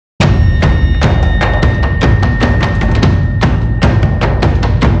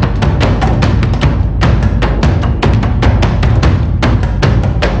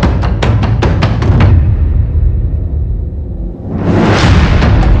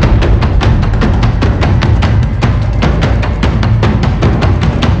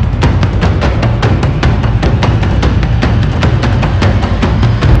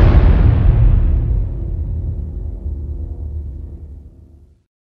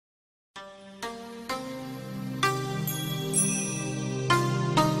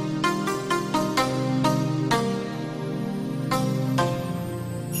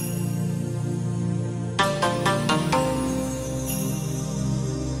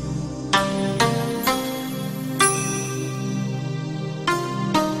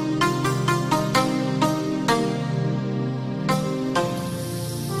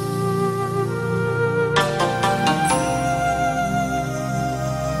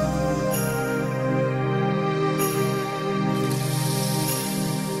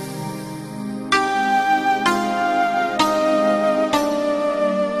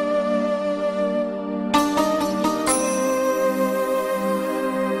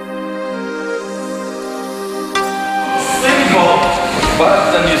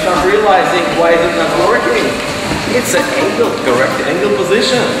and you start realizing why is it not working. It's an angle, correct angle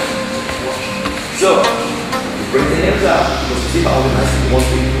position. So, you bring the hands up, because see how nice it won't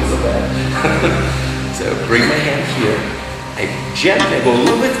be so bad. So, bring my hand here. I gently go a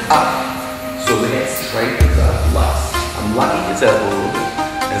little bit up, so the hand straightens up, locks. I'm locking his elbow a little bit.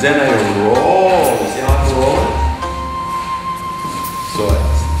 And then I roll. You see how I'm rolling? So I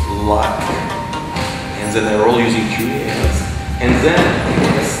lock here. And then I roll using two hands. And then I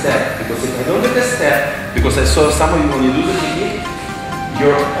take a step. Because if I don't take a step, because I saw some of you when you do the technique,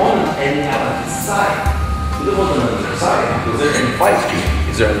 you're on any other side. You don't want them on the side because they're in fight you.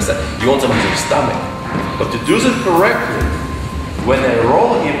 Is there on the side? You want them on your stomach. But to do this correctly, when I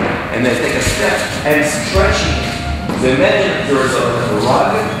roll him and I take a step, I'm stretching him. So imagine there is a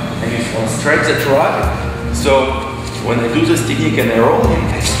rug and you want to stretch that rug. So when I do this technique and I roll him,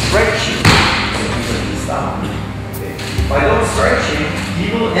 I stretch him. Okay. If I don't stretch him, he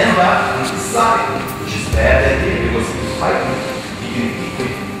will end up on the side, which is a bad idea because if you fight him, he can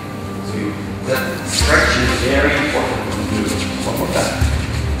kick him. So that stretch is very important to do. One more time.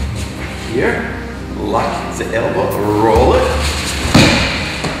 Here, lock the elbow, roll it.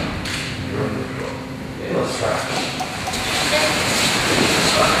 Okay, let's try.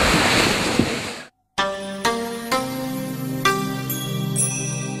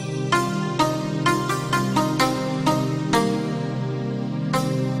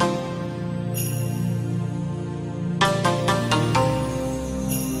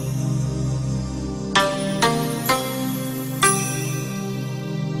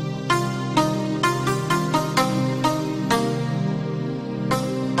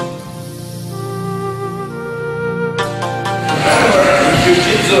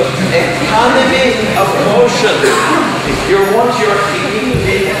 Jiu-Jitsu, economy of motion. If you want your technique to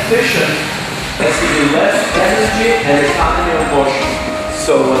be efficient, there has to be less energy and economy of motion.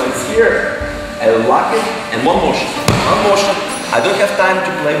 So when it's here, I lock it and one motion. One motion. I don't have time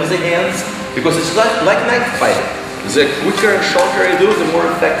to play with the hands because it's like knife fighting. The quicker and shorter I do, the more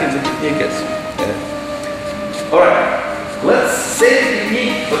effective the technique is. Okay. Alright, let's say the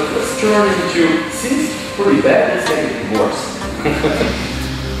technique, but let's turn it into, seems pretty bad, let's make it worse.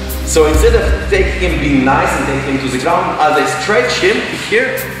 So instead of taking him, being nice and taking him to the ground, as I stretch him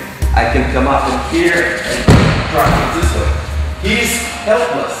here, I can come up in here and drop him this way. He's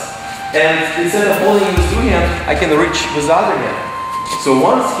helpless. And instead of holding him with two hands, I can reach with the other hand. So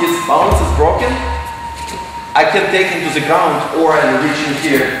once his balance is broken, I can take him to the ground or I reach him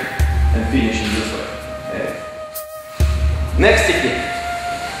here and finish him this way. Okay. Next technique.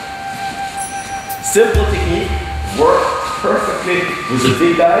 Simple technique, work perfectly with the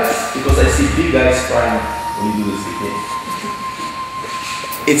big guys, because I see big guys crying when you do this technique.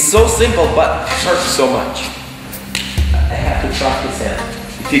 It's so simple, but it hurts so much. I have to trust his hand.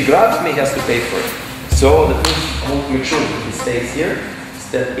 If he grabs me, he has to pay for it. So that means I want to make sure that he stays here,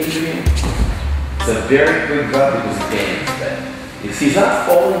 step into him. It's a very quick grab because the pain is bad. If he's not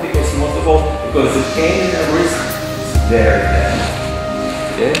falling because most of all, because the pain in the wrist is very bad.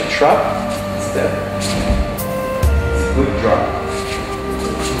 Okay, trap, step. Quick drop.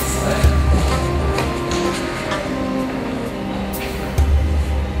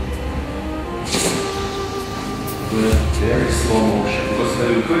 With very slow motion. Because if I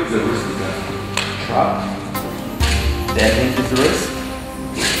do quick, the wrist is going to drop. Then into the wrist,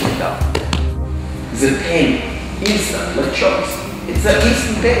 down. The pain, instant, like chokes. It's an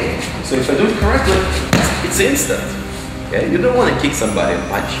instant pain. So if I do it correctly, it's instant. Okay? You don't want to kick somebody and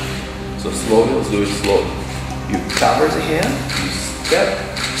punch. So slowly, let's do it slowly. You cover the hand, you step.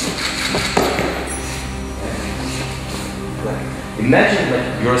 Like, imagine like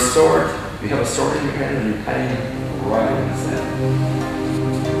you're a sword, you have a sword in your hand and you're cutting it right in the head.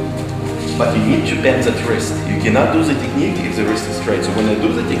 But you need to bend that wrist. You cannot do the technique if the wrist is straight. So when I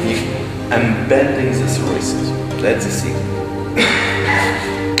do the technique, I'm bending this wrist. That's the secret.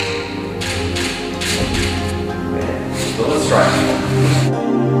 Okay. So let's try.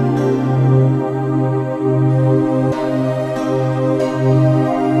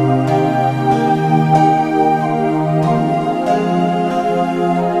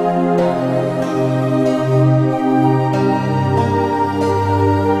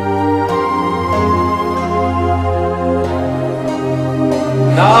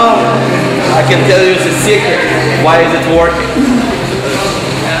 I can tell you the secret. Why is it working?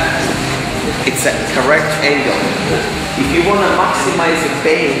 It's a correct angle. If you want to maximize the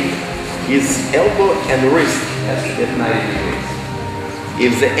pain, his elbow and wrist has to get 90 degrees.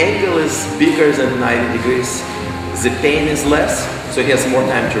 If the angle is bigger than 90 degrees, the pain is less, so he has more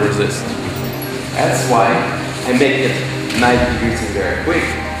time to resist. That's why I make it 90 degrees and very quick.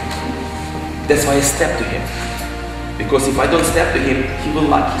 That's why I step to him. Because if I don't step to him, he will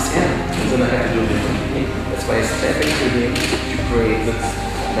lock his hand. And then I have to do a different technique. That's why I step into him to create this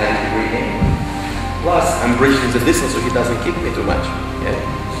 90-degree angle. Plus, I'm bridging the distance so he doesn't kick me too much. Yeah?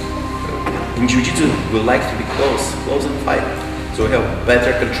 In jiu-jitsu, we like to be close and fight. So we have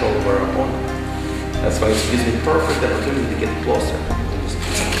better control of our opponent. That's why it gives me perfect opportunity to get closer.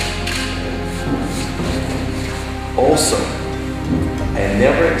 Also, I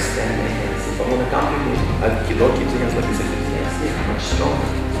never extend my hands. If I want to counter him, I don't keep the hands like this. I keep the hands here, much stronger.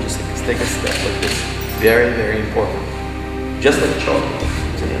 Just take a step like this. Very, very important. Just like choking,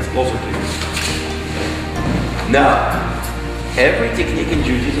 keep the hands closer to you. Now, every technique in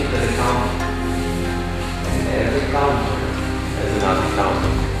jiu-jitsu has a counter. And every counter has another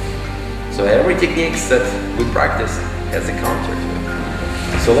counter. So every technique that we practice has a counter to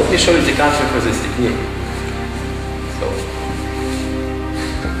it. So let me show you the counter for this technique. So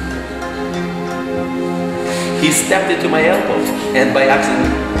he stepped into my elbow, and by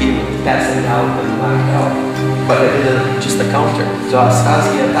accident he passed out and knocked out. But I didn't just a counter. So as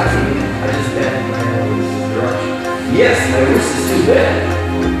he attacked me, I just bent my elbow in this direction. Yes, my wrist is still there,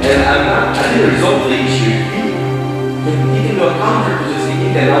 and I didn't resolve the issue. He can do a counter to this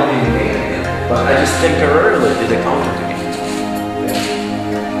technique and I'll be in pain again. But I just temporarily did a counter to him.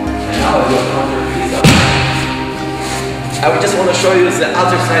 And now I do a counter to his other. I would just want to show you the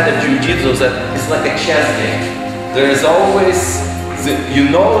other side of jiu-jitsu, that it's like a chess game. There is always, you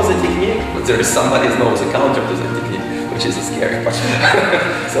know the technique, but there is somebody who knows the counter to the technique, which is a scary part.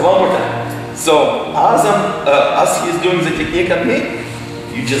 So one more time. So as he's doing the technique on me,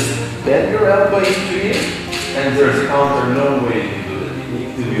 you just bend your elbow into him, and there's a counter, no way you can do the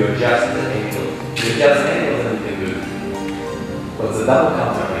technique till you adjust the angle. You adjust the angle, then you can do it. But the double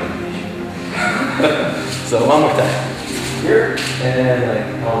counter So one more time. Here, and like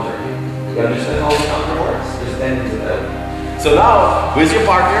counter. You understand how the counter works? Just bend into that. So now, with your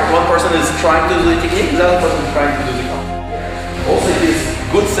partner, one person is trying to do the technique, the other person is trying to do the counter. Also, it is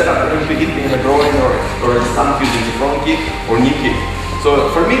good setup for him to hit me in the groin or in stomach using the front kick or knee kick.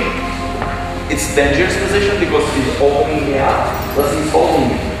 So for me, it's dangerous position because he's opening me up, plus he's holding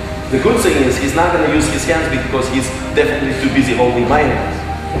me. The good thing is he's not going to use his hands because he's definitely too busy holding my hands.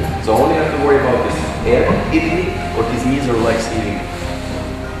 So only have to worry about this head hitting me or his knees or legs hitting me.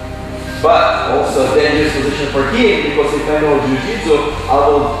 But also a dangerous position for him because if I know jiu-jitsu, I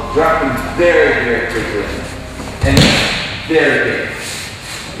will drop him very, very quickly. And very big.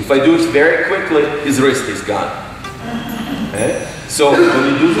 If I do it very quickly, his wrist is gone. Okay? So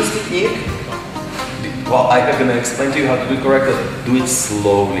when you do this technique, well, I'm going to explain to you how to do it correctly. Do it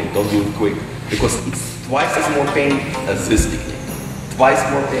slowly, don't do it quick. Because it's twice as more pain as this technique. Twice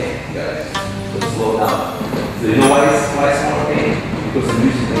more pain, guys. Let's slow down. So you know why it's twice more pain? Because I'm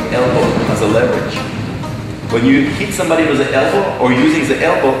using the elbow as a leverage. When you hit somebody with the elbow or using the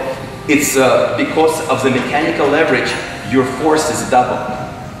elbow, it's because of the mechanical leverage, your force is double.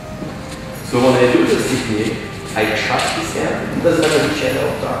 So when I do this technique, I trust his hand. It doesn't matter which elbow,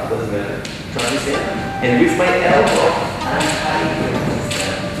 it doesn't matter. Trust his hand. And with my elbow, I'm cutting his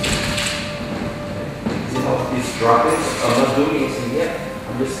hand. See how he's dropping? I'm not doing anything yet.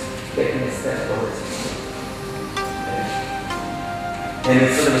 I'm just taking a step towards him. And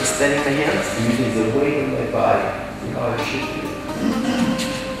instead of extending my hands, I'm using the weight of my body. See how I should do it.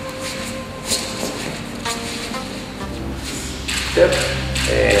 Step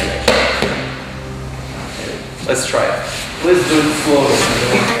and let's try it. Let's do it slowly.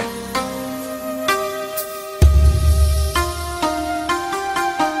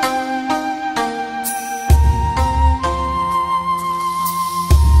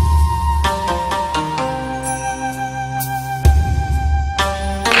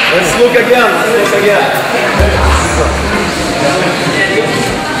 Let's look again.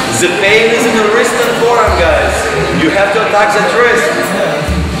 The pain is in the wrist and forearm, guys. You have to attack that wrist.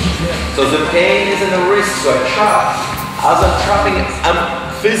 So the pain is in the wrist, so I chop. As I'm chopping,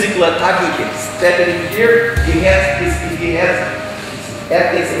 I'm physically attacking him. Stepping in here, he has his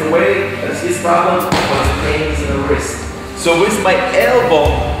head gets in the way, that's his problem, but the pain is in the wrist. So with my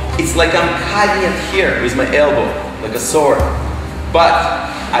elbow, it's like I'm cutting it here with my elbow, like a sword. But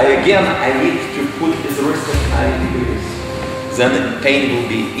I need to put his wrist at 90 degrees. Then the pain will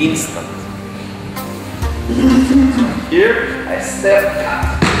be instant. Here, I step,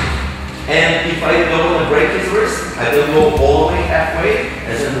 cut. And if I don't want to break his wrist, I will go all the way halfway,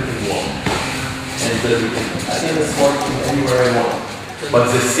 and then we can walk. And then I can walk anywhere I want. But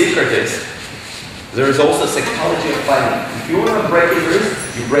the secret is, there is also psychology of fighting. If you want to break his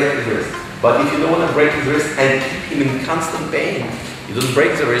wrist, you break his wrist. But if you don't want to break his wrist and keep him in constant pain, you don't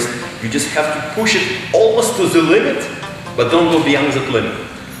break the wrist, you just have to push it almost to the limit, but don't go beyond that limit.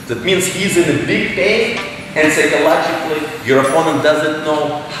 That means he's in a big pain, and psychologically, your opponent doesn't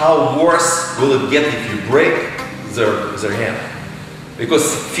know how worse will it get if you break their hand.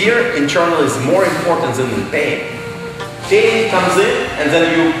 Because fear internally is more important than the pain. Pain comes in, and then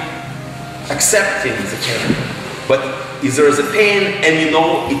you accept it as a pain. But if there is a pain and you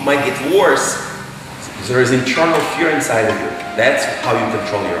know it might get worse, there is internal fear inside of you. That's how you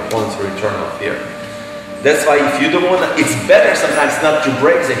control your opponent through internal fear. That's why if you don't want to, it's better sometimes not to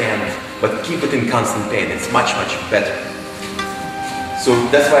break the hand, but keep it in constant pain. It's much, much better. So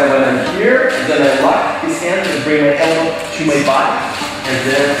that's why when I'm here, then I lock his hand and bring my elbow to my body, and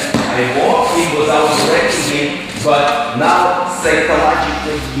then I walk in without breaking him, but now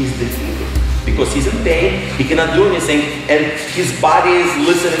psychologically he's defeated. Because he's in pain, he cannot do anything, and his body is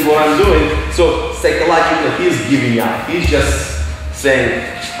listening what I'm doing, so psychologically he's giving up. He's just saying,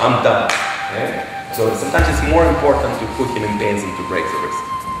 I'm done. Okay? So sometimes it's more important to put him in pain than to break the wrist.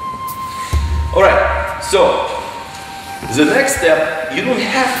 Alright, so the next step, you don't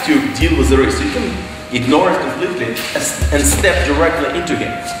have to deal with the wrist. You can ignore it completely and step directly into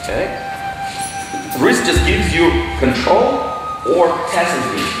him. Okay? The wrist just gives you control or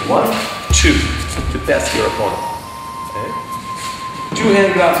passively. 1, 2 to pass your opponent. Okay? 2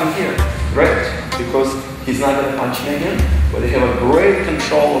 hand grabs in here. Great, because he's not going to punch me again, but I have a great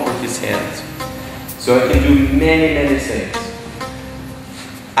control over his hands. So I can do many, many things.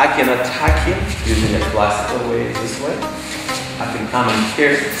 I can attack him using a classical way, this way. I can come in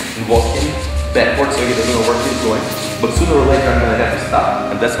here and walk him backwards so he doesn't know where he's going. But sooner or later I'm going to have to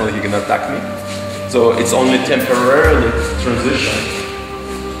stop, and that's when he can attack me. So it's only temporarily transition.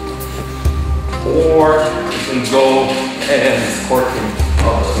 Or you can go and escort him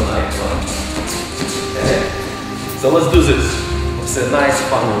out of the night zone. Okay? So let's do this. It's a nice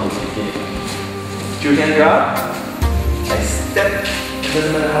fun little beginning. 2 hand grab. I step. It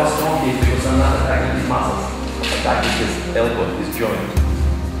doesn't matter how strong he is because I'm not attacking his muscles. I'm attacking his elbow, his joint.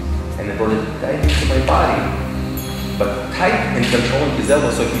 And I brought it tight into my body, but tight and controlling his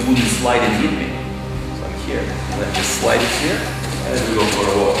elbow so he wouldn't slide and hit me. So I'm here, and I just slide it here, and then we go for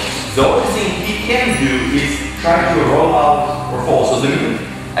a walk. The only thing he can do is try to roll out or fall. So the minute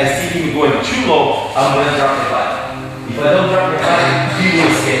I see him going too low, I'm going to drop my body. If I don't drop my body, he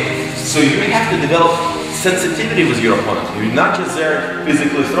will escape. So you have to develop sensitivity with your opponent. You're not just there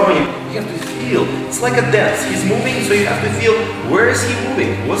physically throwing him, you have to feel. It's like a dance. He's moving, so you have to feel where is he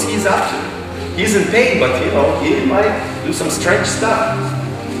moving, what's he's up to. He's in pain, but you know, he might do some strange stuff.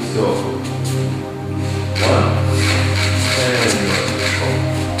 So, 1,